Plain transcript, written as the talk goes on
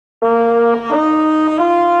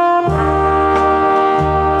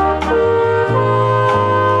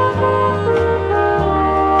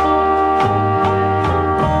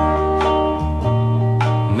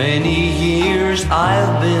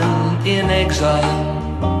I've been in exile,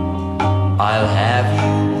 I'll have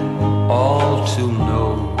you all to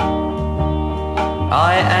know.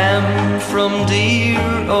 I am from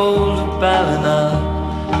dear old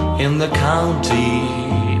Ballina in the county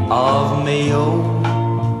of Mayo.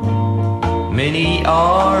 Many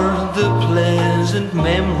are the pleasant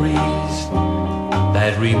memories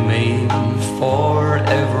that remain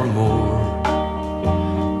forevermore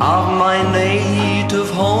of my native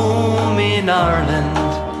home in Ireland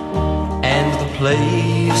and the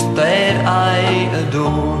place that I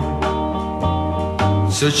adore.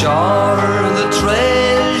 Such are the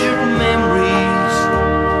treasured memories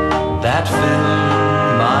that fill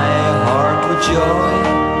my heart with joy.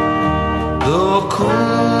 The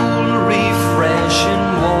cool, refreshing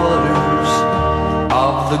waters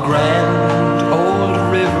of the grand old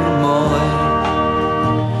River Moy.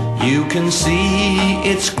 You can see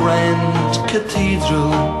its grand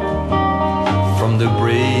cathedral from the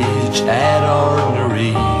bridge at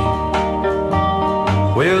Ordinary,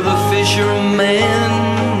 where the fishermen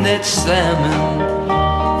net salmon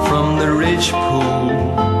from the ridge pool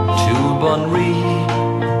to Bunree.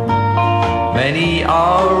 Many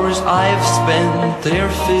hours I've spent there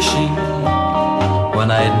fishing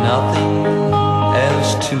when I'd nothing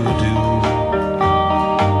else to do.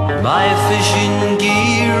 My fishing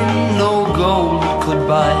gear no gold could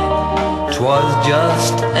buy, 'twas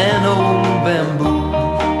just an old bamboo.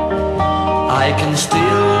 I can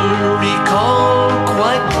still recall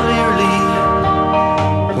quite clearly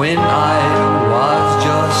when I was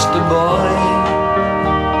just a boy,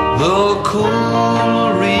 the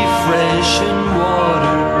cool, refreshing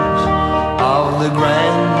waters of the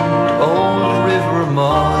grand old River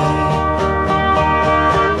Moy.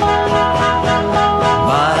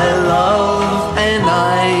 My love and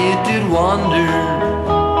I did wander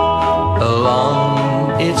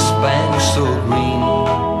along its banks so green,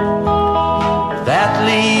 that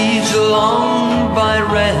leads along by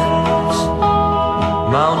Rennes,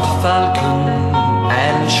 Mount Falcon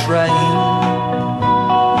and Shrine.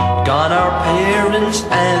 Gone our parents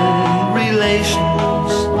and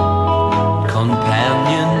relations,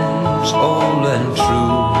 companions old and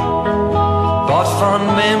true, but fond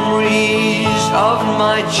memories of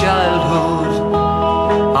my childhood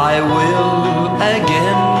I will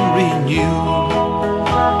again